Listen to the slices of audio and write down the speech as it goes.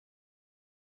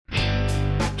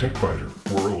TechBiter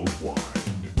Worldwide.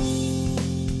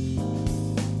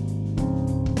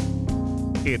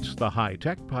 It's the High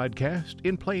Tech Podcast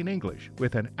in plain English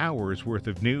with an hour's worth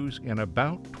of news in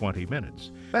about 20 minutes.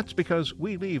 That's because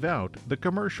we leave out the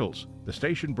commercials, the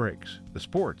station breaks, the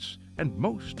sports, and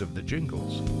most of the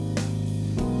jingles.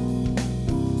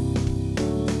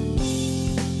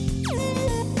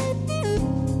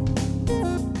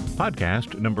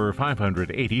 Podcast number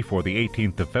 580 for the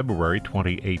 18th of February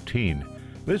 2018.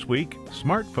 This week,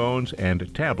 smartphones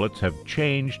and tablets have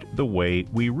changed the way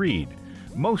we read.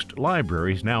 Most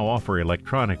libraries now offer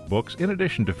electronic books in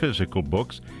addition to physical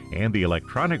books, and the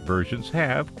electronic versions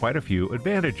have quite a few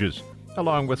advantages,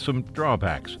 along with some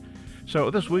drawbacks. So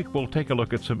this week we'll take a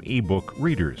look at some e-book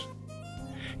readers.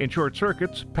 In short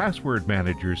circuits, password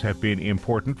managers have been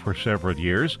important for several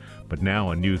years, but now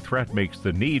a new threat makes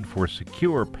the need for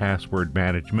secure password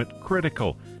management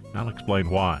critical. I'll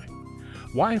explain why.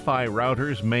 Wi-Fi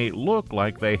routers may look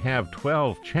like they have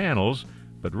 12 channels,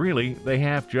 but really they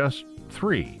have just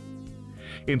 3.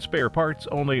 In spare parts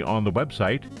only on the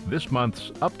website, this month's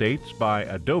updates by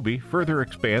Adobe further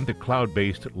expand the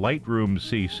cloud-based Lightroom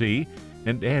CC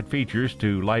and add features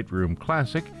to Lightroom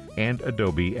Classic and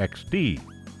Adobe XD.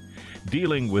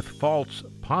 Dealing with false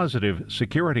positive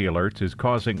security alerts is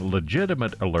causing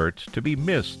legitimate alerts to be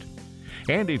missed.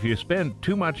 And if you spend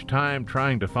too much time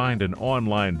trying to find an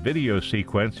online video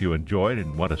sequence you enjoyed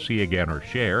and want to see again or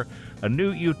share, a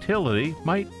new utility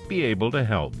might be able to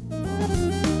help.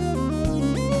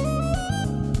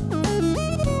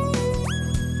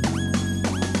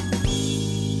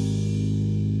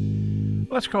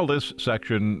 Let's call this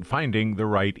section Finding the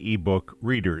Right eBook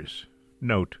Readers.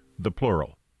 Note the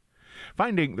plural.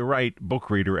 Finding the right book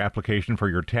reader application for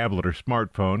your tablet or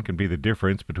smartphone can be the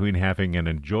difference between having an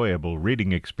enjoyable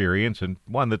reading experience and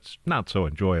one that's not so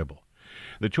enjoyable.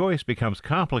 The choice becomes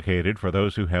complicated for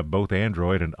those who have both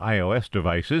Android and iOS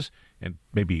devices, and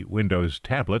maybe Windows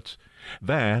tablets.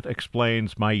 That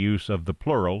explains my use of the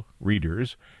plural,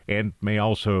 readers, and may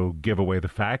also give away the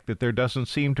fact that there doesn't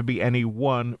seem to be any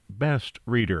one best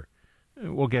reader.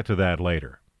 We'll get to that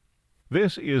later.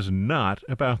 This is not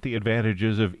about the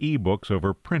advantages of e-books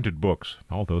over printed books,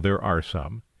 although there are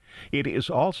some. It is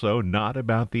also not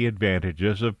about the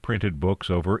advantages of printed books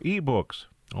over e-books,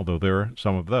 although there are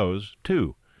some of those,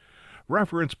 too.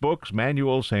 Reference books,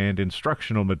 manuals, and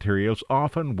instructional materials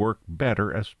often work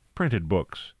better as printed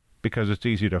books, because it's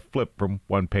easy to flip from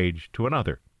one page to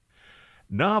another.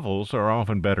 Novels are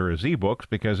often better as e-books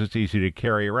because it's easy to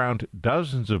carry around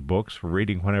dozens of books for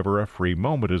reading whenever a free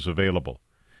moment is available.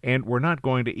 And we're not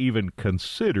going to even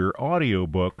consider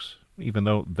audiobooks, even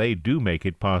though they do make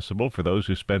it possible for those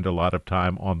who spend a lot of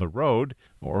time on the road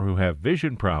or who have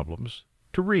vision problems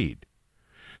to read.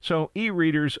 So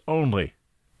e-readers only,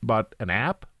 but an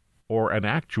app or an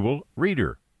actual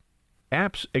reader.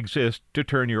 Apps exist to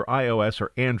turn your iOS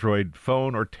or Android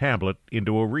phone or tablet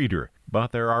into a reader,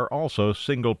 but there are also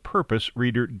single-purpose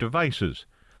reader devices.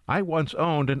 I once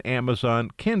owned an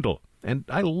Amazon Kindle, and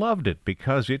I loved it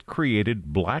because it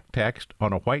created black text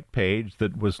on a white page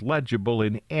that was legible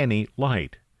in any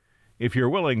light. If you're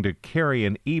willing to carry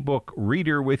an e-book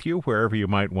reader with you wherever you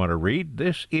might want to read,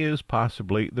 this is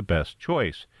possibly the best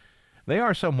choice. They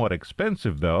are somewhat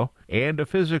expensive, though, and a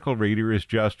physical reader is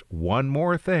just one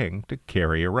more thing to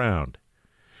carry around.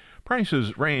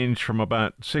 Prices range from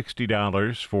about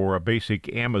 $60 for a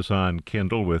basic Amazon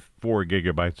Kindle with 4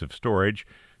 gigabytes of storage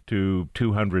to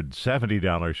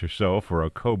 $270 or so for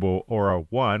a Kobo Aura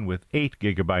 1 with 8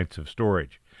 gigabytes of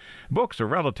storage. Books are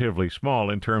relatively small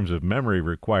in terms of memory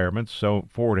requirements, so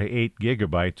 4 to 8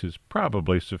 gigabytes is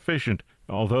probably sufficient,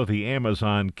 although the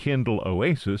Amazon Kindle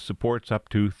Oasis supports up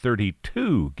to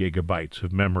 32 gigabytes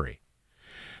of memory.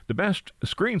 The best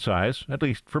screen size, at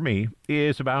least for me,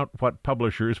 is about what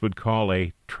publishers would call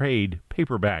a trade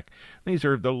paperback. These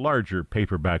are the larger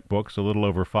paperback books, a little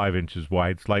over 5 inches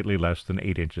wide, slightly less than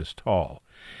 8 inches tall.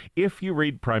 If you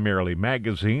read primarily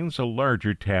magazines, a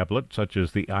larger tablet, such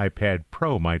as the iPad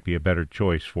Pro, might be a better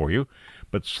choice for you,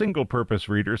 but single-purpose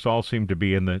readers all seem to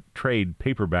be in the trade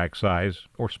paperback size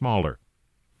or smaller.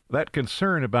 That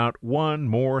concern about one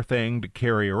more thing to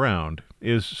carry around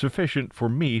is sufficient for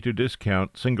me to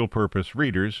discount single-purpose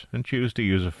readers and choose to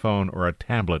use a phone or a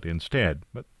tablet instead,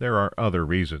 but there are other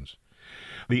reasons.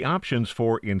 The options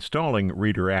for installing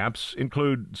reader apps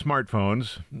include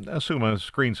smartphones, assume a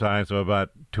screen size of about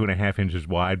 2.5 inches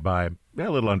wide by a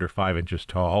little under 5 inches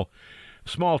tall,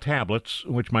 small tablets,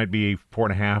 which might be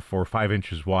 4.5 or 5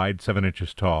 inches wide, 7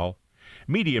 inches tall,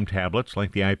 medium tablets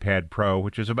like the iPad Pro,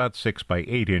 which is about 6 by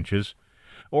 8 inches,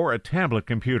 or a tablet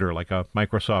computer like a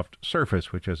Microsoft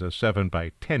Surface, which has a 7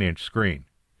 by 10 inch screen.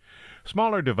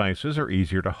 Smaller devices are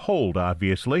easier to hold,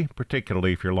 obviously,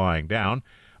 particularly if you're lying down,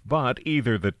 but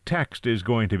either the text is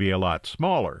going to be a lot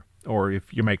smaller, or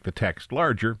if you make the text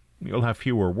larger, you'll have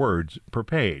fewer words per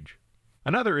page.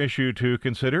 Another issue to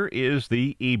consider is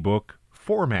the ebook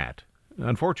format.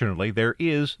 Unfortunately, there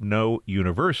is no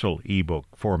universal ebook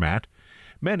format.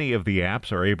 Many of the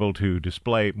apps are able to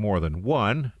display more than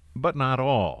one, but not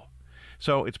all.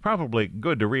 So it's probably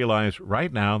good to realize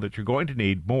right now that you're going to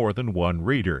need more than one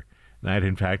reader. That,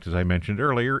 in fact, as I mentioned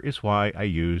earlier, is why I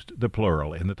used the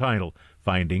plural in the title,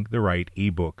 Finding the Right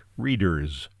eBook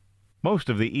Readers. Most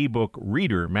of the ebook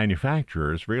reader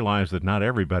manufacturers realize that not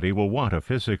everybody will want a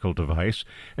physical device,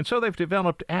 and so they've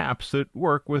developed apps that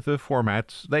work with the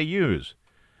formats they use.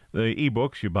 The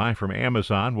ebooks you buy from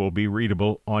Amazon will be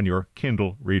readable on your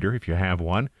Kindle reader if you have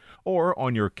one, or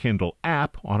on your Kindle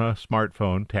app on a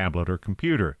smartphone, tablet, or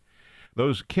computer.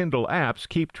 Those Kindle apps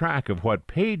keep track of what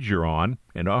page you're on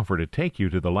and offer to take you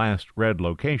to the last read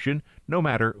location, no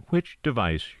matter which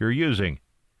device you're using.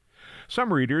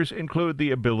 Some readers include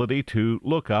the ability to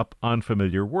look up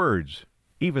unfamiliar words.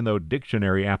 Even though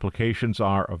dictionary applications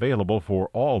are available for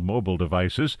all mobile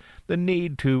devices, the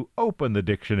need to open the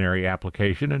dictionary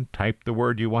application and type the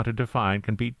word you want to define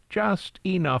can be just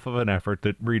enough of an effort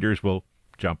that readers will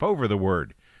jump over the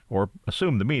word or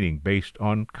assume the meaning based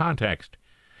on context.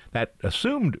 That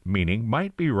assumed meaning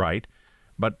might be right,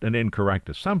 but an incorrect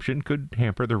assumption could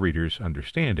hamper the reader's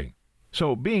understanding.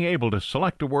 So being able to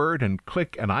select a word and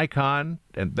click an icon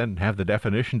and then have the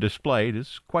definition displayed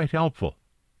is quite helpful.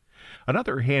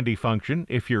 Another handy function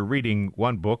if you're reading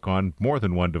one book on more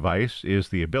than one device is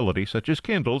the ability, such as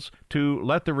Kindle's, to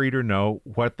let the reader know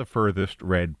what the furthest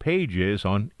read page is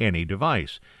on any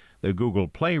device. The Google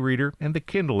Play Reader and the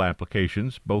Kindle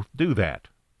applications both do that.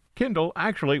 Kindle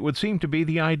actually would seem to be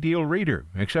the ideal reader,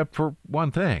 except for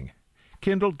one thing.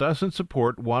 Kindle doesn't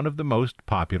support one of the most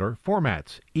popular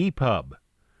formats, EPUB.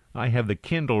 I have the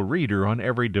Kindle Reader on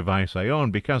every device I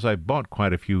own because I bought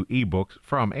quite a few ebooks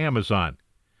from Amazon.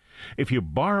 If you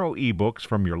borrow ebooks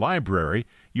from your library,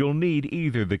 you'll need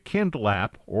either the Kindle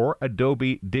app or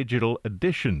Adobe Digital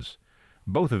Editions.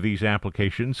 Both of these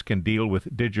applications can deal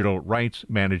with digital rights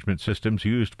management systems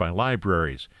used by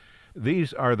libraries.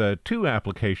 These are the two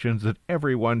applications that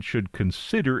everyone should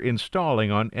consider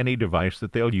installing on any device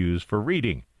that they'll use for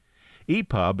reading.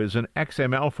 EPUB is an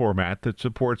XML format that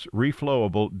supports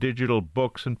reflowable digital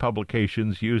books and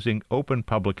publications using open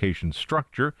publication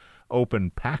structure,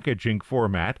 open packaging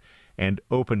format, and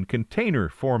open container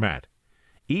format.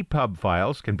 EPUB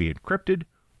files can be encrypted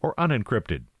or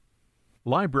unencrypted.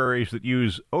 Libraries that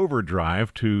use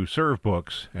Overdrive to serve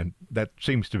books, and that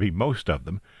seems to be most of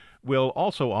them, will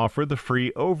also offer the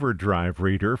free Overdrive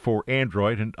reader for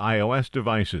Android and iOS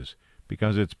devices.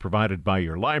 Because it's provided by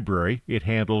your library, it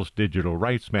handles digital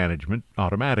rights management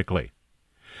automatically.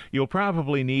 You'll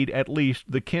probably need at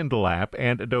least the Kindle app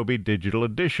and Adobe Digital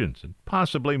Editions, and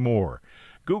possibly more.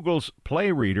 Google's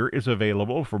Play Reader is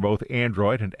available for both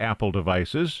Android and Apple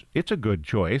devices. It's a good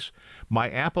choice. My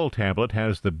Apple tablet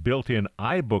has the built-in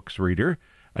iBooks reader,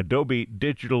 Adobe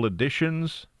Digital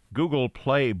Editions, Google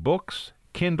Play Books,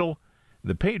 Kindle,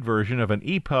 the paid version of an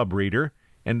EPUB reader,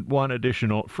 and one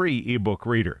additional free ebook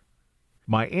reader.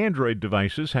 My Android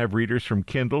devices have readers from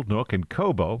Kindle, Nook, and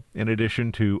Kobo, in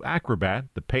addition to Acrobat,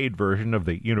 the paid version of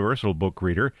the Universal Book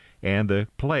Reader, and the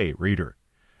Play Reader.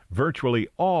 Virtually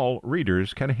all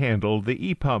readers can handle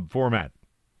the EPUB format,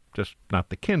 just not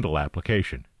the Kindle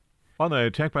application. On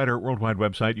the TechByter Worldwide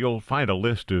website, you'll find a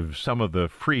list of some of the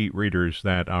free readers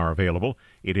that are available.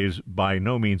 It is by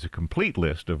no means a complete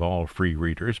list of all free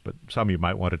readers, but some you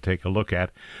might want to take a look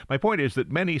at. My point is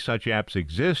that many such apps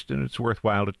exist, and it's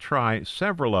worthwhile to try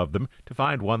several of them to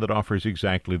find one that offers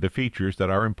exactly the features that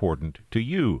are important to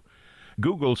you.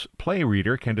 Google's Play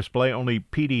Reader can display only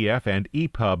PDF and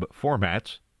EPUB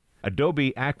formats.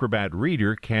 Adobe Acrobat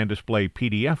Reader can display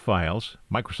PDF files,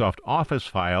 Microsoft Office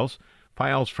files,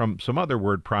 files from some other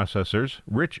word processors,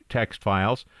 rich text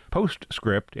files,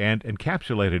 PostScript and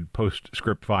encapsulated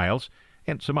PostScript files,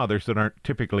 and some others that aren't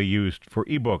typically used for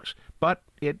ebooks, but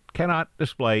it cannot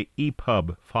display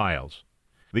EPUB files.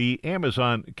 The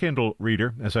Amazon Kindle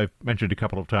Reader, as I've mentioned a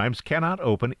couple of times, cannot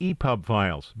open EPUB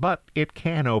files, but it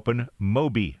can open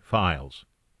MOBI files.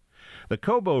 The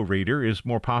Kobo Reader is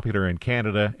more popular in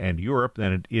Canada and Europe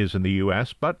than it is in the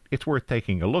U.S., but it's worth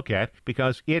taking a look at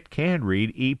because it can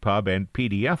read EPUB and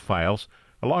PDF files,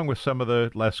 along with some of the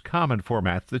less common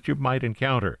formats that you might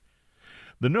encounter.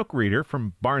 The Nook Reader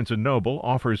from Barnes & Noble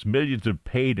offers millions of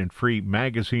paid and free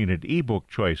magazine and ebook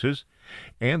choices,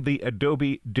 and the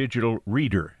Adobe Digital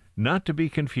Reader, not to be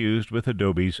confused with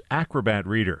Adobe's Acrobat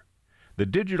Reader. The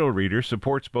digital reader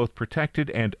supports both protected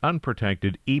and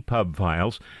unprotected EPUB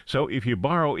files, so if you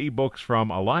borrow ebooks from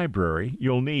a library,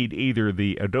 you'll need either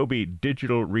the Adobe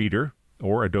Digital Reader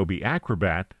or Adobe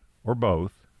Acrobat, or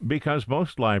both, because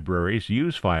most libraries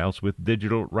use files with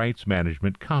digital rights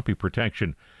management copy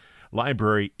protection.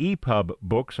 Library EPUB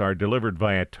books are delivered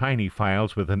via tiny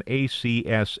files with an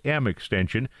ACSM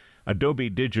extension. Adobe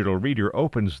Digital Reader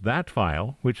opens that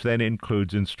file, which then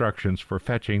includes instructions for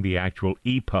fetching the actual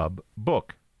EPUB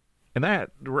book. And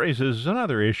that raises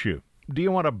another issue. Do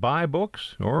you want to buy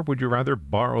books, or would you rather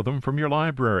borrow them from your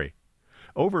library?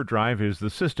 Overdrive is the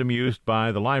system used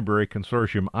by the library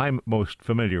consortium I'm most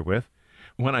familiar with.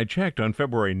 When I checked on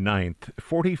February 9th,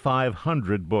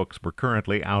 4,500 books were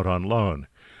currently out on loan.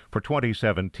 For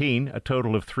 2017, a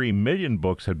total of 3 million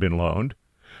books had been loaned.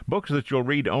 Books that you'll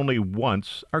read only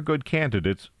once are good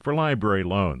candidates for library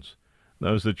loans.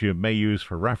 Those that you may use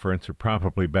for reference are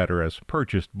probably better as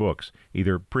purchased books,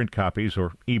 either print copies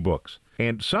or ebooks.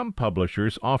 And some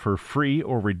publishers offer free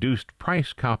or reduced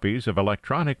price copies of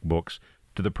electronic books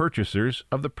to the purchasers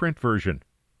of the print version.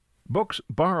 Books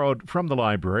borrowed from the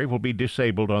library will be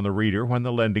disabled on the reader when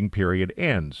the lending period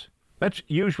ends. That's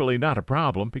usually not a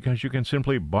problem because you can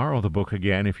simply borrow the book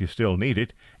again if you still need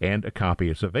it, and a copy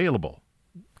is available.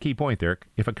 Key point there,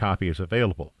 if a copy is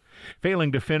available.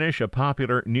 Failing to finish a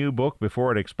popular new book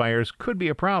before it expires could be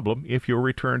a problem if your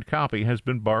returned copy has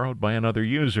been borrowed by another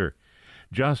user.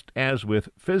 Just as with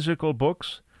physical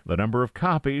books, the number of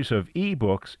copies of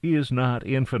e-books is not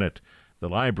infinite. The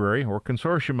library or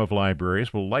consortium of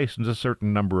libraries will license a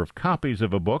certain number of copies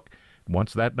of a book.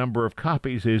 Once that number of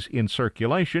copies is in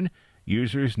circulation,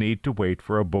 users need to wait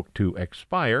for a book to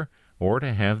expire or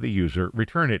to have the user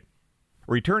return it.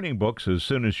 Returning books as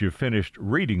soon as you've finished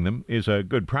reading them is a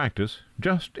good practice,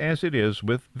 just as it is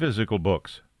with physical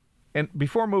books. And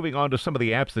before moving on to some of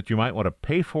the apps that you might want to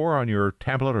pay for on your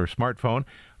tablet or smartphone,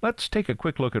 let's take a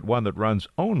quick look at one that runs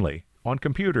only on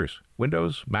computers,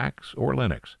 Windows, Macs, or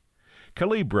Linux.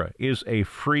 Calibra is a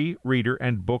free reader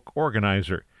and book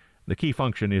organizer. The key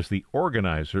function is the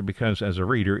organizer because as a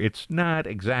reader, it's not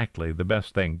exactly the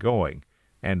best thing going.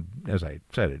 And as I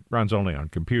said, it runs only on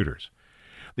computers.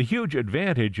 The huge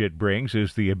advantage it brings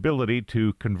is the ability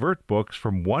to convert books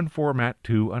from one format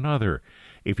to another.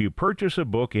 If you purchase a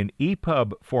book in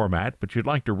EPUB format, but you'd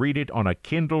like to read it on a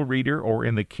Kindle reader or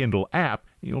in the Kindle app,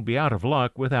 you'll be out of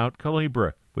luck without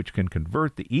Calibra, which can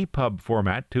convert the EPUB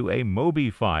format to a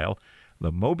MOBI file.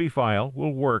 The MOBI file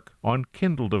will work on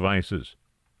Kindle devices.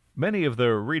 Many of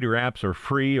the reader apps are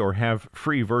free or have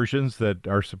free versions that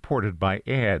are supported by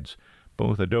ads.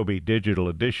 Both Adobe Digital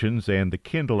Editions and the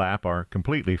Kindle app are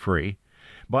completely free.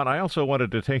 But I also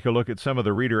wanted to take a look at some of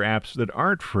the reader apps that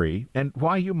aren't free and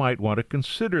why you might want to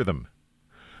consider them.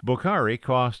 Bookari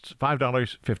costs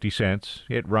 $5.50.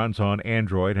 It runs on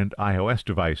Android and iOS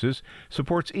devices,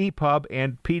 supports EPUB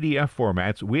and PDF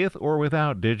formats with or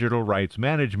without digital rights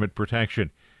management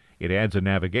protection. It adds a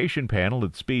navigation panel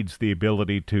that speeds the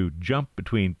ability to jump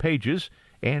between pages,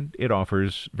 and it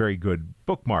offers very good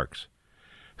bookmarks.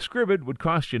 Scribd would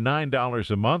cost you $9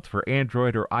 a month for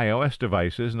Android or iOS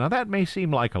devices. Now that may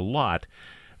seem like a lot,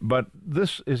 but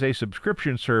this is a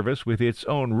subscription service with its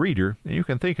own reader, and you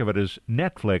can think of it as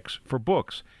Netflix for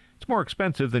books. It's more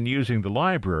expensive than using the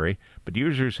library, but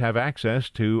users have access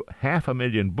to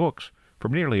 500,000 books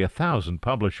from nearly 1,000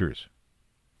 publishers.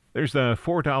 There's the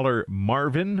 $4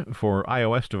 Marvin for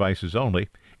iOS devices only.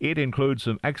 It includes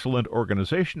some excellent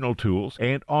organizational tools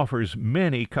and offers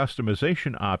many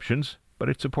customization options, but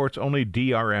it supports only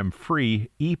DRM-free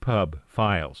EPUB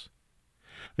files.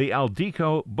 The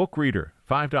Aldico Book Reader,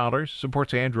 $5,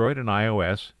 supports Android and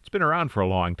iOS. It's been around for a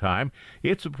long time.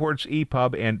 It supports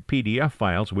EPUB and PDF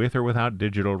files with or without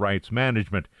digital rights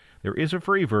management. There is a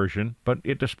free version, but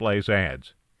it displays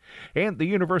ads. And the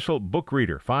Universal Book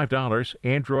Reader, $5,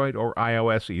 Android or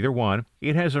iOS, either one.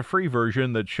 It has a free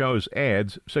version that shows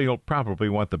ads, so you'll probably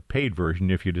want the paid version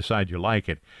if you decide you like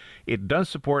it. It does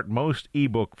support most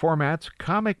ebook formats,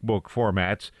 comic book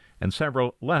formats, and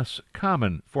several less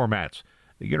common formats.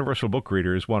 The Universal Book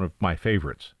Reader is one of my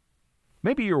favorites.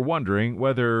 Maybe you're wondering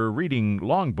whether reading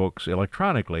long books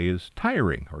electronically is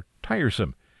tiring or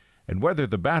tiresome, and whether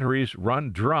the batteries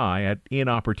run dry at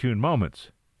inopportune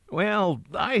moments. Well,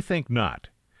 I think not.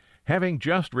 Having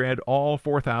just read all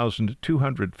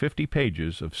 4,250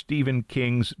 pages of Stephen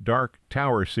King's Dark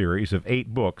Tower series of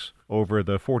 8 books over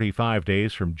the 45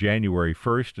 days from January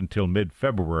 1st until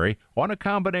mid-February on a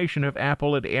combination of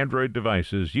Apple and Android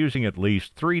devices using at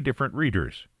least 3 different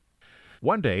readers.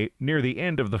 One day, near the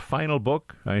end of the final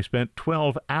book, I spent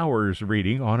 12 hours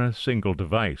reading on a single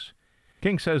device.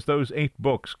 King says those 8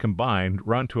 books combined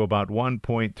run to about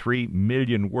 1.3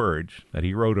 million words that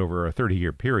he wrote over a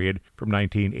 30-year period from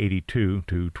 1982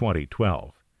 to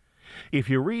 2012. If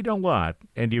you read a lot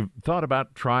and you've thought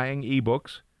about trying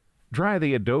ebooks, try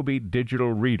the Adobe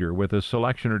Digital Reader with a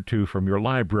selection or two from your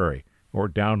library, or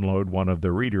download one of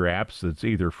the reader apps that's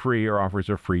either free or offers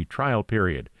a free trial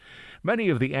period. Many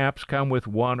of the apps come with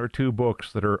 1 or 2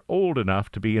 books that are old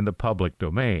enough to be in the public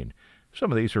domain. Some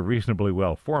of these are reasonably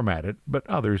well formatted, but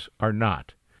others are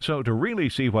not. So to really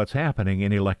see what's happening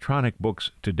in electronic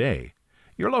books today,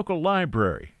 your local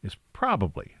library is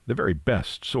probably the very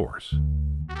best source.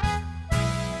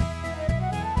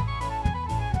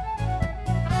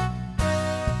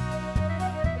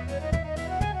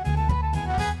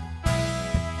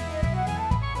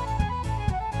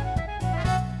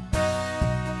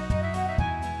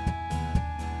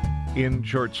 In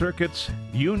short circuits,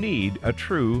 you need a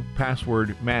true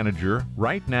password manager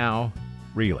right now,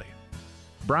 really.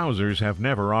 Browsers have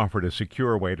never offered a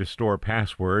secure way to store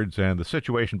passwords, and the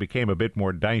situation became a bit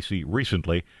more dicey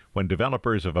recently when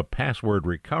developers of a password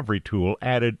recovery tool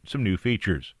added some new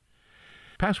features.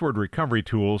 Password recovery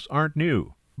tools aren't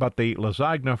new, but the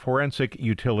Lasagna Forensic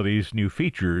Utility's new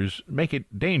features make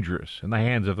it dangerous in the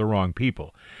hands of the wrong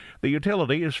people. The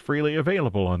utility is freely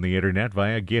available on the Internet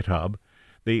via GitHub.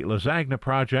 The Lasagna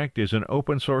project is an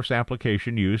open-source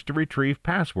application used to retrieve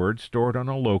passwords stored on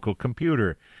a local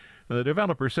computer. The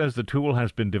developer says the tool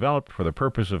has been developed for the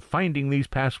purpose of finding these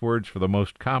passwords for the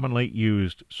most commonly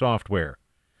used software.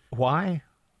 Why?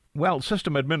 Well,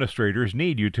 system administrators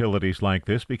need utilities like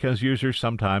this because users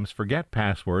sometimes forget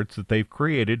passwords that they've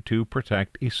created to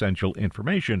protect essential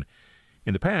information.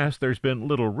 In the past, there's been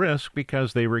little risk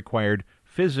because they required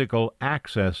physical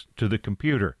access to the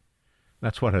computer.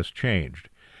 That's what has changed.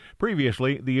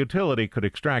 Previously, the utility could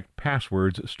extract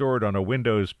passwords stored on a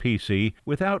Windows PC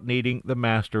without needing the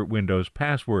master Windows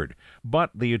password,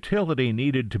 but the utility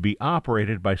needed to be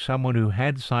operated by someone who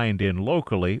had signed in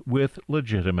locally with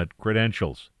legitimate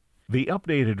credentials. The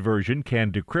updated version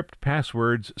can decrypt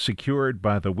passwords secured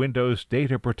by the Windows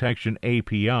Data Protection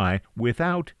API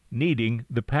without needing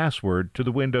the password to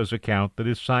the Windows account that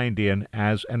is signed in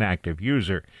as an active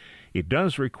user. It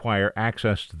does require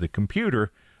access to the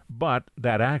computer, but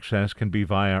that access can be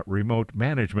via remote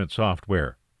management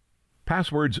software.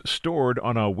 Passwords stored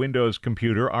on a Windows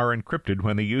computer are encrypted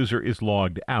when the user is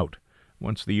logged out.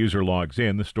 Once the user logs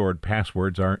in, the stored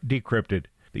passwords are decrypted.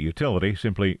 The utility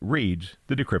simply reads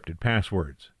the decrypted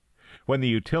passwords. When the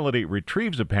utility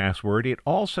retrieves a password, it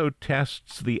also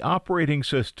tests the operating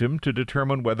system to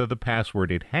determine whether the password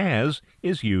it has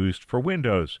is used for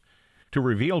Windows. To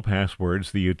reveal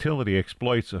passwords, the utility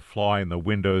exploits a flaw in the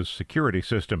Windows security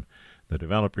system. The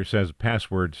developer says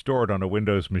passwords stored on a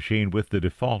Windows machine with the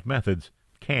default methods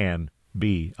can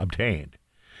be obtained.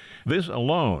 This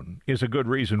alone is a good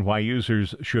reason why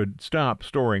users should stop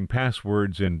storing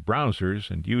passwords in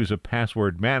browsers and use a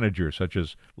password manager such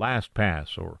as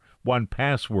LastPass or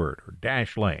 1Password or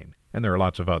Dashlane, and there are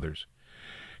lots of others.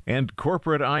 And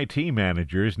corporate IT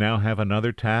managers now have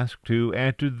another task to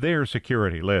add to their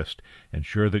security list.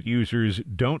 Ensure that users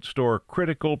don't store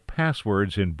critical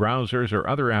passwords in browsers or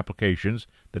other applications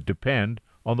that depend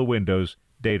on the Windows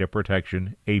Data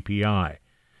Protection API.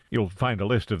 You'll find a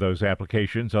list of those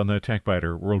applications on the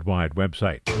TechBiter Worldwide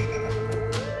website.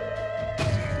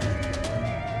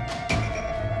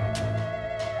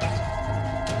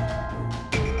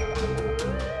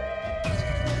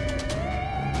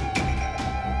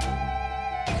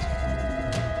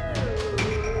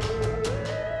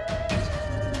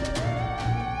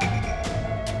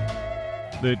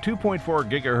 The 2.4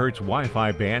 gigahertz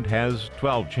Wi-Fi band has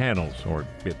 12 channels, or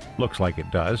it looks like it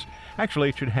does. Actually,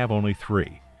 it should have only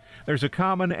 3. There's a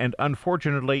common and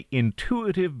unfortunately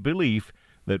intuitive belief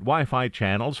that Wi-Fi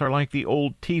channels are like the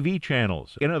old TV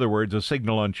channels. In other words, a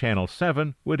signal on channel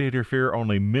 7 would interfere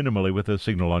only minimally with a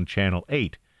signal on channel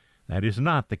 8. That is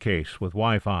not the case with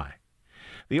Wi-Fi.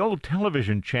 The old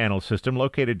television channel system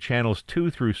located channels 2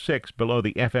 through 6 below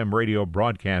the FM radio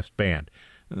broadcast band.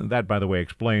 That, by the way,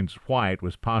 explains why it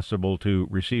was possible to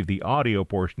receive the audio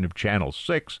portion of Channel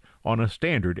 6 on a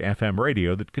standard FM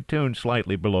radio that could tune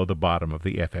slightly below the bottom of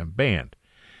the FM band.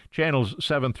 Channels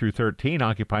 7 through 13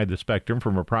 occupied the spectrum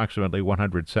from approximately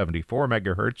 174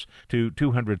 MHz to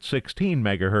 216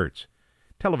 MHz.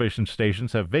 Television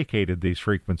stations have vacated these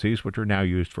frequencies, which are now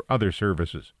used for other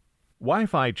services.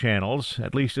 Wi-Fi channels,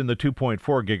 at least in the 2.4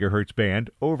 GHz band,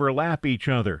 overlap each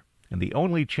other. And the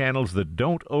only channels that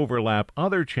don't overlap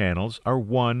other channels are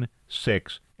 1,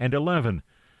 6, and 11.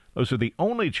 Those are the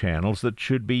only channels that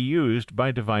should be used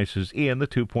by devices in the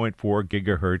 2.4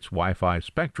 gigahertz Wi-Fi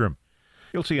spectrum.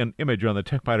 You'll see an image on the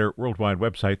TechBiter Worldwide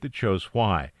website that shows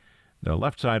why. The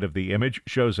left side of the image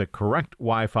shows a correct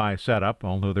Wi-Fi setup,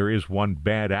 although there is one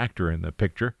bad actor in the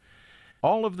picture.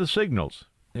 All of the signals,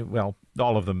 well,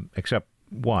 all of them except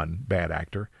one bad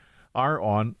actor, are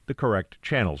on the correct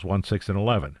channels, 1, 6, and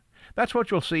 11. That's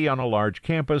what you'll see on a large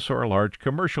campus or a large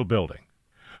commercial building.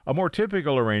 A more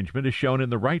typical arrangement is shown in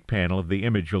the right panel of the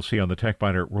image you'll see on the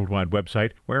TechBiter Worldwide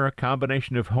website, where a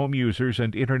combination of home users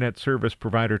and Internet service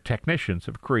provider technicians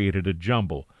have created a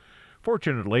jumble.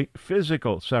 Fortunately,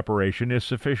 physical separation is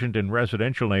sufficient in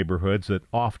residential neighborhoods that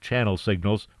off-channel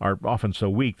signals are often so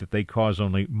weak that they cause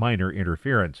only minor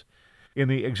interference. In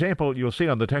the example you'll see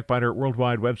on the TechBiter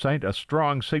Worldwide website, a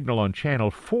strong signal on channel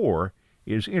 4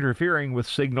 is interfering with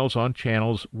signals on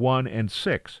channels 1 and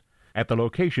 6. At the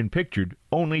location pictured,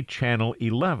 only channel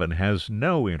 11 has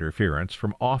no interference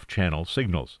from off-channel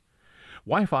signals.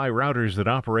 Wi-Fi routers that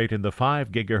operate in the 5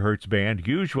 GHz band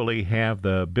usually have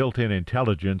the built-in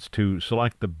intelligence to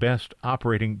select the best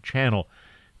operating channel,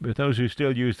 but those who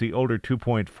still use the older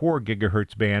 2.4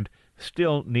 GHz band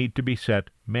still need to be set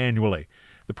manually.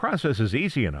 The process is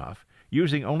easy enough.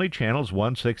 Using only channels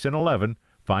 1, 6, and 11,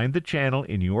 find the channel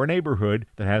in your neighborhood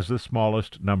that has the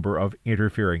smallest number of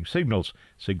interfering signals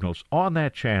on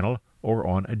that channel or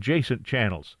on adjacent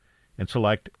channels, and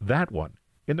select that one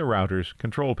in the router's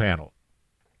control panel.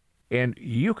 And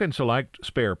you can select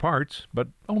spare parts, but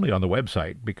only on the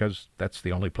website, because that's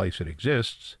the only place it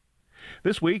exists.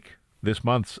 This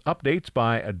month's updates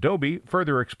by Adobe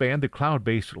further expand the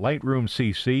cloud-based Lightroom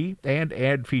CC and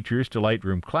add features to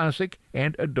Lightroom Classic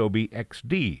and Adobe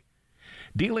XD.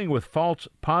 Dealing with false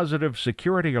positive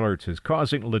security alerts is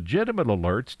causing legitimate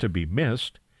alerts to be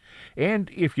missed.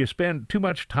 And if you spend too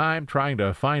much time trying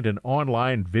to find an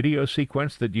online video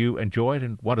sequence that you enjoyed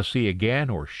and want to see again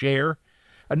or share,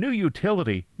 a new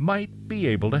utility might be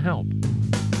able to help.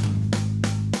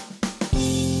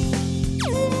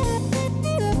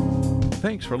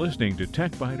 Thanks for listening to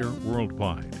TechBiter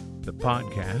Worldwide, the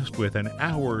podcast with an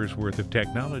hour's worth of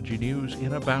technology news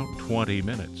in about 20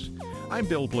 minutes. I'm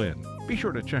Bill Blinn. Be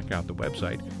sure to check out the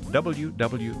website,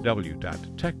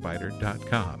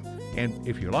 www.techbiter.com. And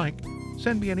if you like,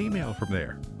 send me an email from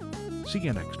there. See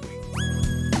you next week.